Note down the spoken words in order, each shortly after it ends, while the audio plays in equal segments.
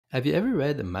Have you ever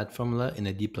read a math formula in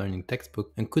a deep learning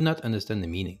textbook and could not understand the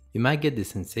meaning? You might get the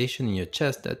sensation in your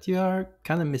chest that you are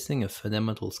kind of missing a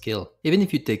fundamental skill. Even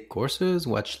if you take courses,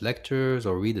 watch lectures,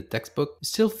 or read a textbook, you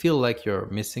still feel like you're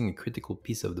missing a critical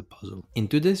piece of the puzzle. In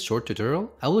today's short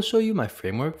tutorial, I will show you my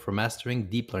framework for mastering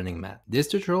deep learning math. This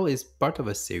tutorial is part of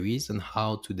a series on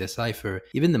how to decipher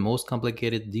even the most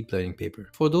complicated deep learning paper.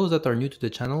 For those that are new to the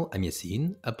channel, I'm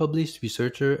Yassine, a published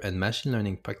researcher and machine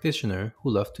learning practitioner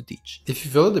who loves to teach. If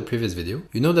you followed the previous video,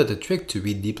 you know that the trick to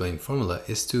read deep learning formula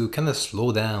is to kind of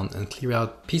slow down and clear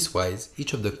out piecewise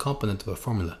each of the components of a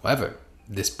formula. However,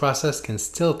 this process can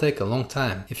still take a long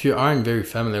time if you aren't very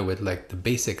familiar with the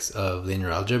basics of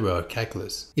linear algebra or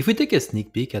calculus. If we take a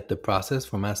sneak peek at the process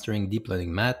for mastering deep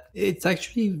learning math, it's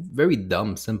actually very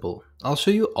dumb simple. I'll show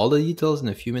you all the details in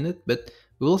a few minutes, but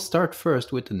we will start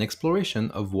first with an exploration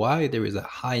of why there is a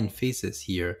high emphasis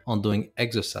here on doing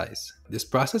exercise. This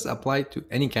process applies to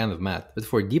any kind of math, but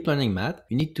for deep learning math,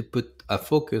 you need to put a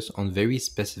focus on very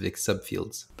specific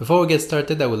subfields. Before we get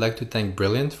started, I would like to thank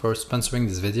Brilliant for sponsoring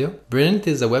this video. Brilliant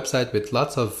is a website with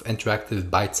lots of interactive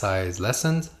bite-sized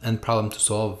lessons and problem to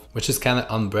solve, which is kind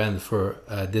of on brand for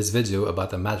this video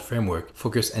about a math framework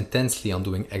focused intensely on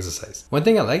doing exercise. One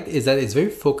thing I liked is that it's very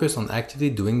focused on actively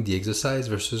doing the exercise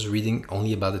versus reading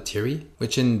only about the theory,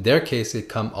 which in their case, it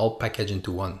come all packaged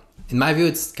into one. In my view,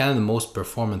 it's kind of the most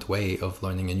performant way of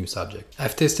learning a new subject.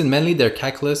 I've tested mainly their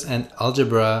calculus and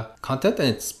algebra content and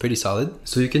it's pretty solid.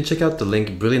 So you can check out the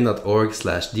link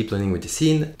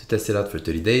brilliant.org/deeplearningwithyassine to test it out for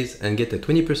 30 days and get a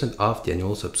 20% off the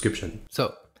annual subscription.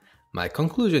 So my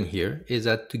conclusion here is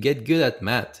that to get good at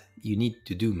math, you need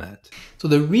to do math. So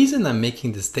the reason I'm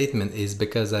making this statement is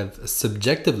because I've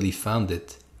subjectively found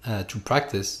it through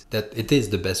practice that it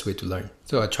is the best way to learn.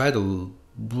 So I tried a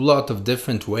lot of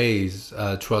different ways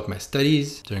throughout my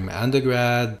studies, during my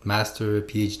undergrad, master,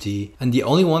 PhD, and the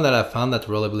only one that I found that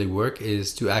reliably work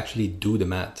is to actually do the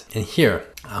math. And here,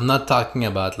 I'm not talking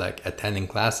about attending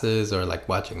classes or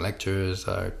watching lectures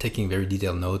or taking very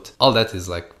detailed notes. All that is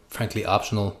frankly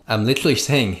optional. I'm literally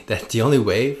saying that the only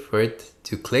way for it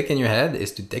to click in your head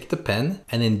is to take the pen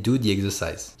and then do the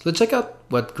exercise. So check out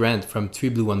what Grant from 3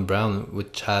 Blue 1 Brown,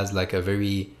 which has a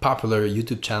very popular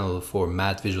YouTube channel for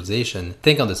math visualization,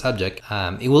 think on the subject.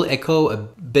 It will echo a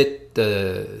bit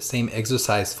the same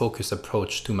exercise focused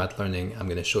approach to math learning I'm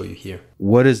going to show you here.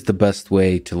 What is the best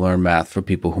way to learn math for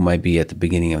people who might be at the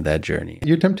beginning of that journey?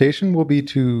 Your temptation will be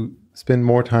to spend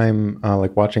more time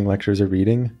watching lectures or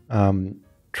reading.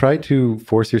 Try to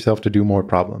force yourself to do more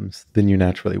problems than you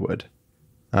naturally would.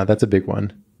 That's a big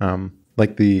one.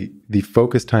 The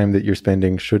focus time that you're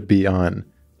spending should be on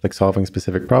solving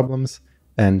specific problems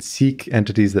and seek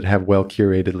entities that have well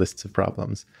curated lists of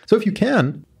problems. So if you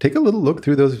can, take a little look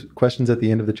through those questions at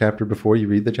the end of the chapter before you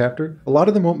read the chapter. A lot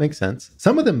of them won't make sense.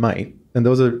 Some of them might, and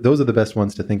those are the best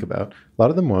ones to think about. A lot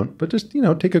of them won't, but just,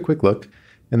 take a quick look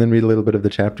and then read a little bit of the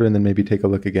chapter and then maybe take a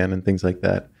look again and things like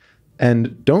that.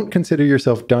 And don't consider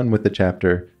yourself done with the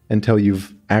chapter until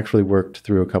you've actually worked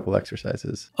through a couple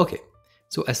exercises. Okay,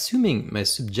 so assuming my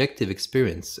subjective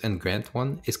experience and Grant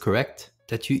one is correct,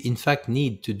 that you in fact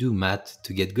need to do math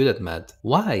to get good at math,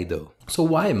 why though? So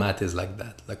why math is like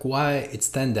that? Why it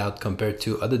stand out compared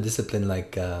to other disciplines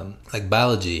like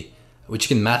biology, which you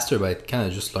can master by kind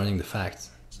of just learning the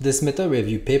facts. So this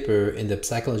meta-review paper in the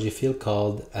psychology field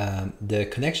called The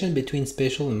Connection Between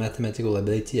Spatial and Mathematical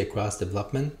Ability Across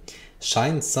Development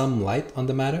shines some light on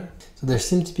the matter. So there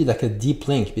seems to be a deep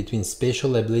link between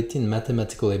spatial ability and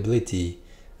mathematical ability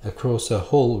across a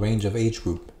whole range of age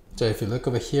group. So if you look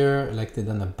over here, they've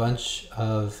done a bunch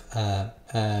of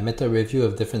meta-review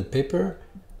of different paper.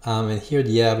 And here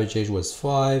the average age was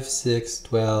 5, 6,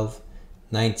 12,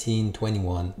 19,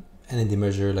 21. And then they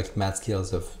measure math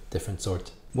skills of different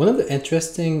sort. One of the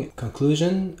interesting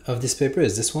conclusions of this paper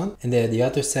is this one, and the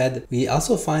author said, we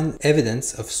also find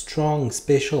evidence of strong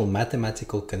spatial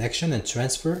mathematical connection and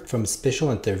transfer from spatial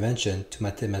intervention to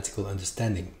mathematical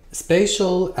understanding.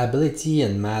 Spatial ability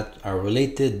and math are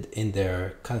related in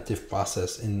their cognitive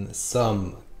process in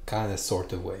some kind of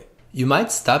sort of way. You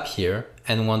might stop here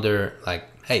and wonder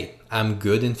hey, I'm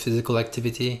good in physical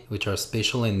activity, which are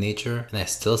spatial in nature, and I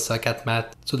still suck at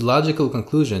math. So the logical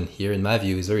conclusion here, in my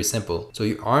view, is very simple. So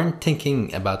you aren't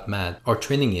thinking about math or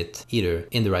training it either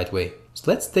in the right way. So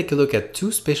let's take a look at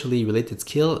two spatially related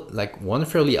skills, one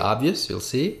fairly obvious, you'll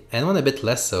see, and one a bit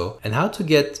less so, and how to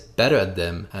get better at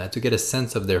them to get a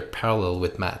sense of their parallel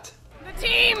with math.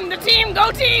 The team,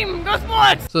 go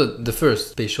sports! So the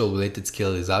first spatial related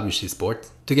skill is obviously sport.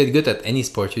 To get good at any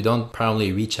sport, you don't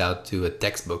primarily reach out to a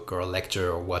textbook or a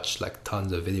lecture or watch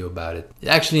tons of video about it. You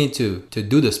actually need to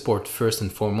do the sport first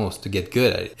and foremost to get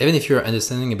good at it. Even if you're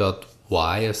understanding about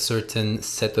why a certain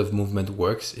set of movement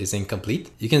works is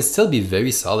incomplete, you can still be very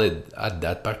solid at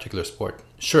that particular sport.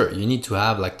 Sure, you need to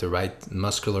have like the right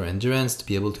muscular endurance to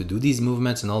be able to do these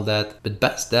movements and all that, but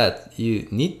past that, you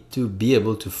need to be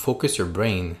able to focus your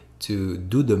brain to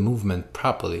do the movement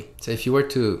properly. So if you were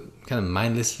to kind of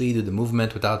mindlessly do the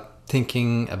movement without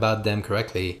thinking about them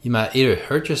correctly, you might either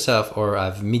hurt yourself or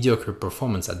have mediocre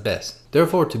performance at best.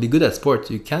 Therefore, to be good at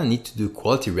sport, you kind of need to do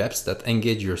quality reps that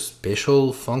engage your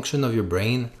spatial function of your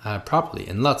brain properly,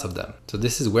 and lots of them. So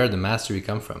this is where the mastery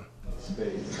comes from.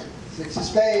 Spades. 6 of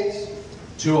spades.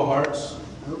 2 of hearts.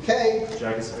 Okay.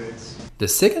 Jack of spades. The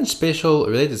second spatial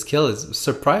related skill is,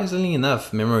 surprisingly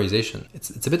enough, memorization.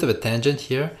 It's a bit of a tangent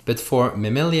here, but for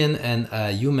mammalian and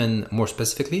human more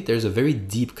specifically, there's a very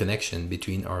deep connection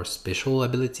between our spatial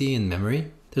ability and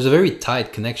memory. There's a very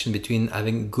tight connection between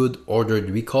having good ordered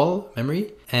recall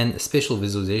memory and spatial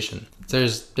visualization.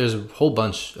 There's a whole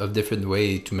bunch of different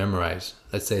ways to memorize.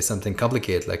 Let's say something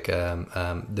complicated like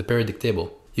the periodic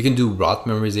table. You can do rote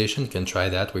memorization, you can try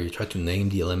that, where you try to name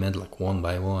the element like one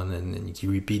by one and then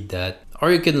you repeat that. Or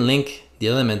you can link the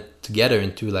element together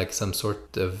into like some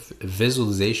sort of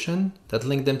visualization that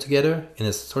link them together in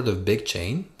a sort of big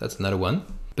chain. That's another one.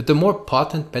 But the more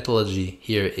potent methodology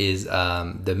here is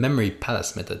the memory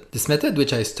palace method. This method,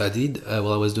 which I studied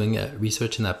while I was doing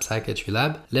research in a psychiatry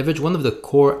lab, leveraged one of the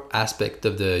core aspects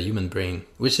of the human brain,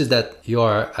 which is that you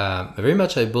are very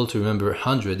much able to remember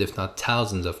hundreds, if not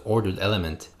thousands, of ordered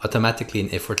elements automatically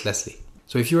and effortlessly.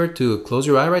 So if you were to close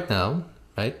your eye right now,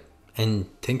 right, and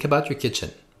think about your kitchen,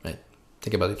 right,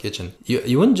 think about the kitchen,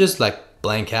 you wouldn't just like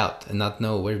blank out and not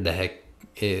know where the heck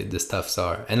the stuffs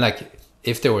are. And like,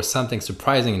 if there was something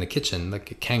surprising in the kitchen, like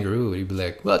a kangaroo, you'd be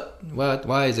like, what,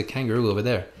 why is a kangaroo over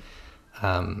there?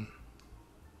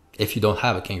 If you don't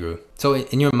have a kangaroo. So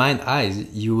in your mind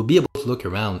eyes, you will be able to look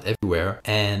around everywhere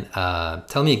and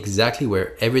tell me exactly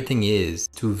where everything is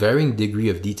to varying degree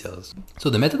of details.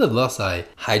 So the method of loci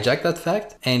hijack that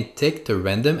fact and take the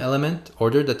random element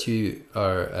order that you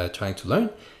are trying to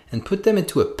learn and put them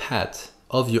into a path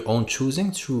of your own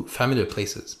choosing through familiar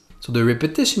places. So the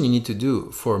repetition you need to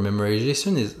do for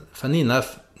memorization is, funnily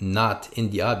enough, not in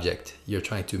the object you're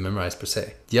trying to memorize per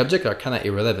se. The objects are kind of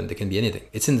irrelevant, they can be anything.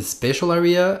 It's in the spatial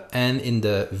area and in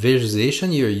the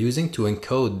visualization you're using to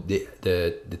encode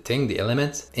the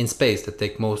elements in space that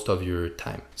take most of your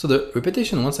time. So the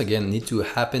repetition, once again, need to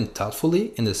happen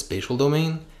thoughtfully in the spatial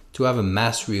domain to have a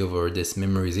mastery over this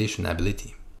memorization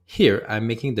ability. Here, I'm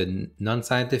making the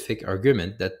non-scientific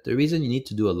argument that the reason you need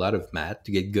to do a lot of math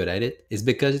to get good at it is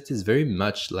because it is very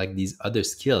much like these other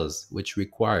skills, which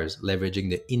requires leveraging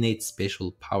the innate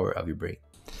spatial power of your brain.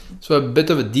 So a bit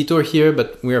of a detour here,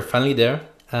 but we are finally there.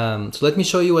 So let me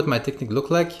show you what my technique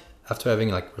looked like after having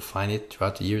like refined it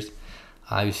throughout the years.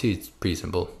 You see, it's pretty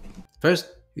simple. First,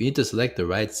 you need to select the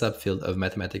right subfield of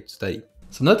mathematics to study.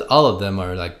 So not all of them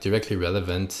are like directly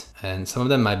relevant, and some of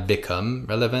them might become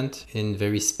relevant in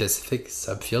very specific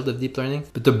subfield of deep learning.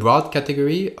 But the broad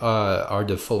category are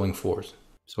the following 4.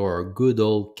 So our good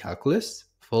old calculus,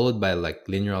 followed by like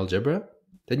linear algebra.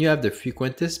 Then you have the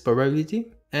frequentist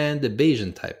probability and the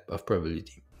Bayesian type of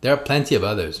probability. There are plenty of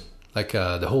others, like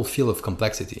the whole field of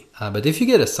complexity. But if you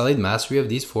get a solid mastery of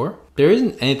these 4, there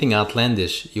isn't anything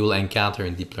outlandish you will encounter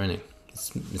in deep learning.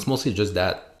 It's mostly just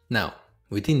that. Now,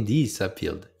 within these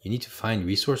subfields, you need to find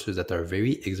resources that are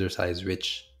very exercise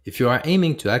rich. If you are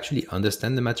aiming to actually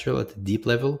understand the material at a deep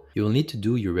level, you will need to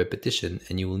do your repetition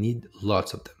and you will need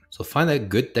lots of them. So find a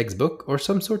good textbook or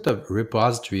some sort of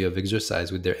repository of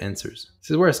exercise with their answers.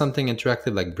 This is where something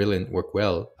interactive like Brilliant work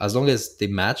well, as long as they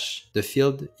match the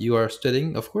field you are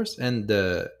studying, of course, and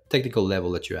the technical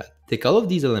level that you're at. Take all of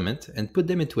these elements and put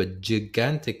them into a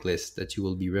gigantic list that you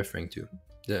will be referring to.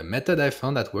 The method I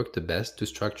found that worked the best to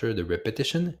structure the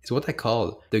repetition is what I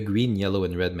call the green, yellow,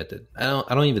 and red method. I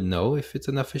don't even know if it's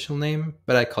an official name,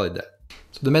 but I call it that.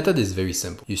 So the method is very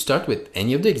simple. You start with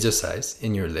any of the exercise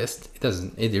in your list.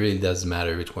 It really doesn't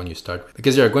matter which one you start with,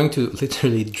 because you're going to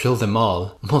literally drill them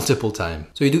all multiple times.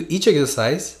 So you do each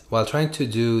exercise while trying to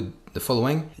do the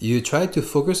following. You try to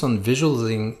focus on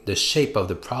visualizing the shape of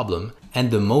the problem and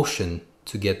the motion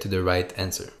to get to the right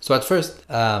answer. So at first,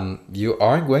 you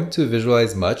aren't going to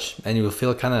visualize much and you will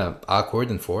feel kind of awkward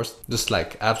and forced, just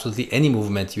like absolutely any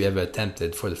movement you ever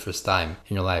attempted for the first time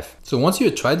in your life. So once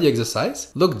you try the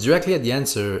exercise, look directly at the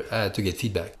answer to get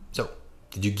feedback. So,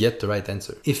 did you get the right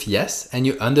answer? If yes, and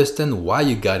you understand why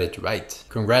you got it right,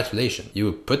 congratulations. You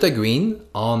will put a green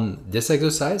on this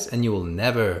exercise and you will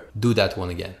never do that one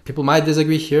again. People might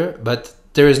disagree here, but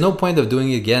there is no point of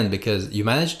doing it again because you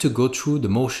managed to go through the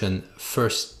motion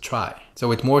first try. So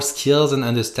with more skills and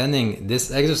understanding, this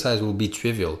exercise will be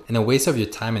trivial and a waste of your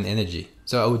time and energy.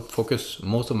 So I would focus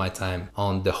most of my time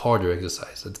on the harder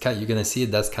exercise. You're gonna see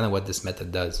that's kind of what this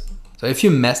method does. So if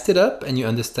you messed it up and you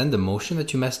understand the motion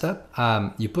that you messed up,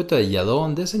 you put a yellow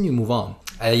on this and you move on.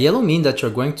 A yellow means that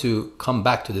you're going to come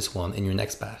back to this one in your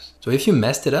next pass. So if you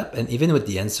messed it up, and even with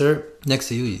the answer next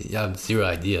to you, you have zero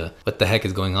idea what the heck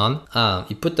is going on,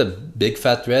 you put the big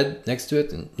fat red next to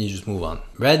it and you just move on.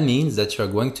 Red means that you're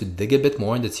going to dig a bit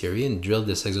more in the theory and drill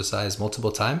this exercise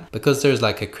multiple times because there's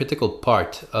like a critical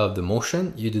part of the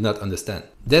motion you do not understand.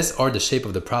 This or the shape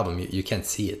of the problem, you can't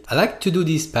see it. I like to do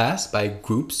these passes by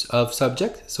groups of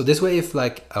subjects. So this way, if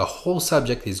like a whole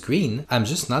subject is green, I'm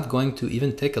just not going to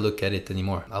even take a look at it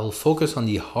anymore. I will focus on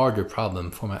the harder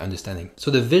problem for my understanding. So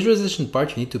the visualization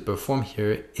part you need to perform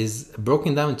here is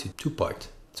broken down into two parts.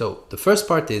 So the first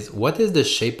part is, what is the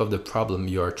shape of the problem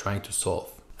you are trying to solve?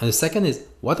 And the second is,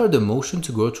 what are the motions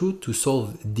to go through to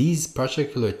solve these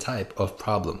particular type of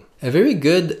problem? A very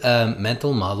good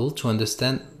mental model to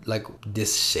understand like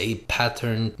this shape,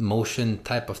 pattern, motion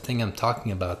type of thing I'm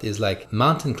talking about is like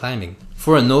mountain climbing.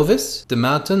 For a novice, the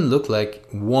mountain look like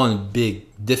one big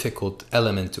difficult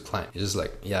element to climb. It's just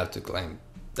like you have to climb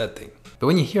that thing. But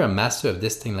when you hear a master of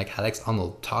this thing like Alex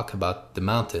Arnold talk about the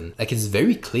mountain, like it's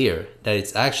very clear that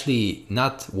it's actually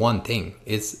not one thing.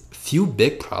 It's few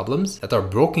big problems that are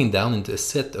broken down into a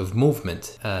set of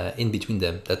movement in between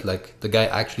them that like the guy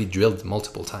actually drilled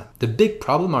multiple times. The big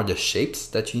problem are the shapes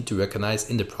that you need to recognize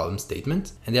in the problem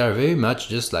statement, and they are very much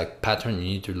just like pattern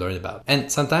you need to learn about.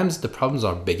 And sometimes the problems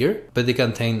are bigger, but they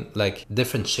contain like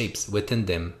different shapes within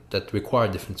them that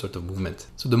require different sort of movement.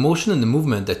 So the motion and the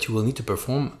movement that you will need to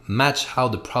perform match how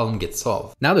the problem gets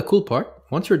solved. Now the cool part,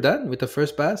 once you're done with the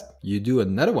first pass, you do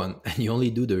another one and you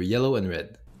only do the yellow and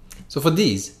red. So for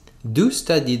these, do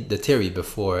study the theory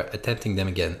before attempting them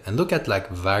again and look at like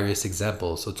various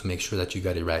examples so to make sure that you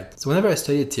got it right. So whenever I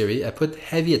study theory, I put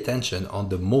heavy attention on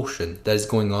the motion that is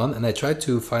going on and I try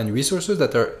to find resources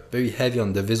that are very heavy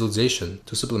on the visualization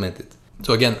to supplement it.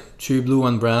 So again, 3 blue,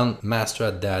 1 brown, master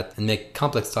at that and make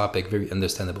complex topic very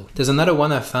understandable. There's another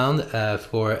one I found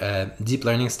for deep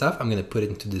learning stuff. I'm going to put it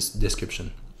into this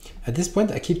description. At this point,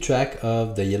 I keep track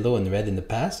of the yellow and red in the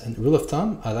pass, and rule of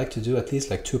thumb, I like to do at least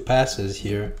like 2 passes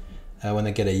here when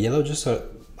I get a yellow, just so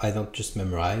I don't just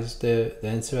memorize the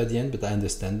answer at the end, but I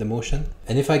understand the motion.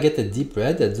 And if I get a deep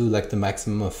red, I do like the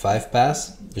maximum of 5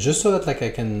 passes, just so that like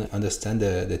I can understand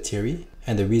the theory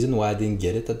and the reason why I didn't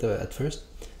get it at first.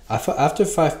 After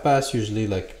 5 passes, usually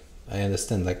like I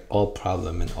understand like all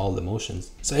problem and all the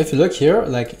motions. So if you look here,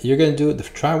 like you're gonna do the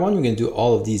try 1, you're gonna do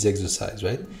all of these exercises,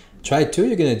 right? Try 2,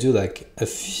 you're gonna do like a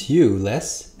few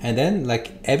less, and then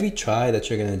like every try that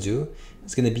you're gonna do,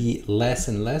 it's gonna be less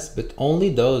and less, but only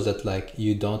those that like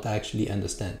you don't actually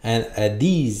understand. And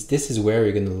this is where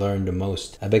you're gonna learn the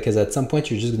most, because at some point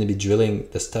you're just gonna be drilling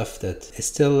the stuff that is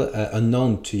still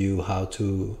unknown to you, how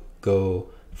to go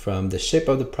from the shape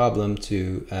of the problem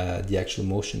to the actual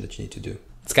motion that you need to do.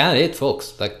 It's kind of it,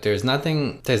 folks. Like there's not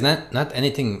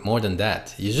anything more than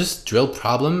that. You just drill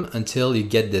problem until you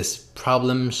get this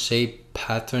problem shape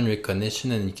pattern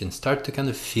recognition, and you can start to kind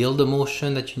of feel the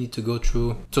motion that you need to go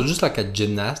through. So just like a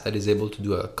gymnast that is able to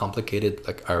do a complicated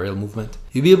like aerial movement,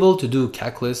 you'll be able to do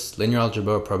calculus, linear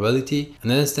algebra, probability,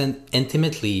 and understand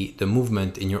intimately the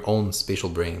movement in your own spatial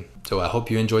brain. So I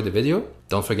hope you enjoyed the video.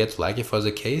 Don't forget to like if it was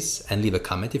the case and leave a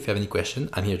comment if you have any question.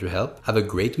 I'm here to help. Have a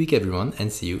great week everyone,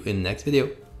 and see you in the next video.